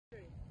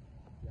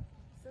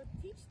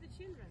Teach the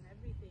children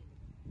everything.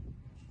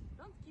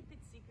 Don't keep it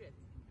secret.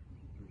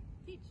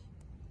 Teach.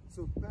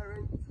 So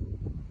parents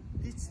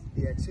teach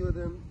their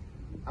children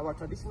our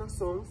traditional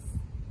songs,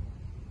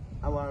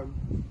 our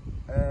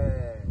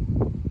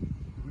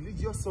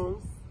religious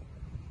songs,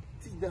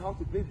 teach them how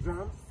to play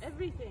drums.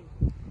 Everything.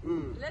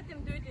 Let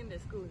them do it in the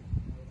school.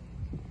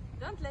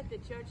 Don't let the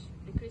church,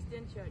 the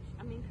Christian church,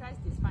 I mean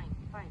Christ is fine.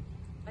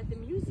 But the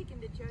music in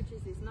the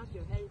churches is not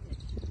your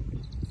heritage.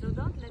 So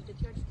don't let the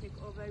church take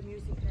over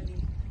musically.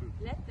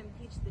 Let them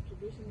teach the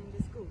tradition in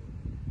the school.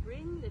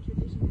 Bring the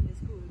tradition in the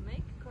school.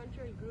 Make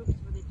cultural groups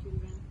for the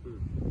children.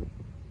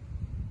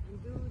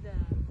 And do the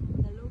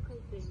local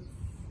things.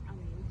 I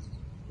mean,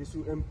 they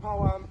should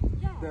empower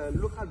the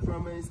local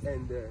drummers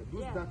and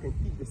those that can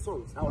keep the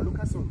songs, our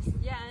local songs.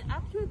 Yeah, and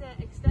up to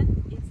the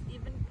extent it's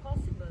even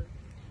possible.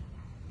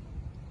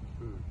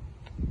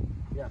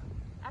 Yeah.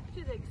 Up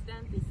to the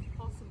extent it's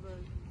possible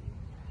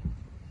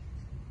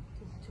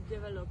to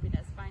develop it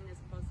as fine as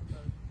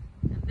possible.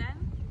 And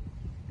then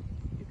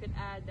you could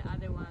add the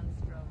other ones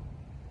from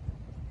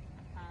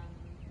Japan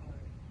or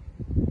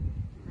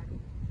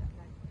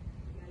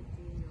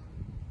Latin or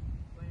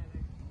whatever.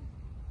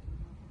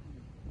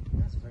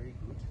 That's very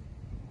good.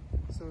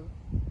 So,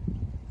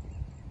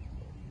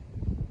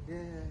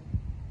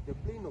 the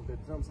playing of the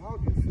drums, how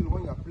do you feel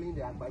when you are playing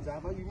the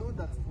agbajava? You know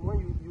that when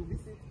you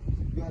visit,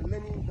 you are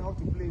learning how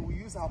to play. We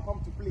use our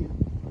palm to play.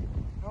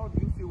 How do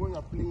you feel when you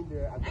are playing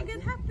the agbajava? I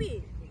get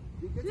happy.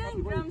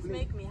 Playing drums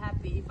make me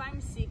happy. If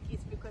I'm sick,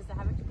 it's because I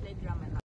haven't to play drum enough.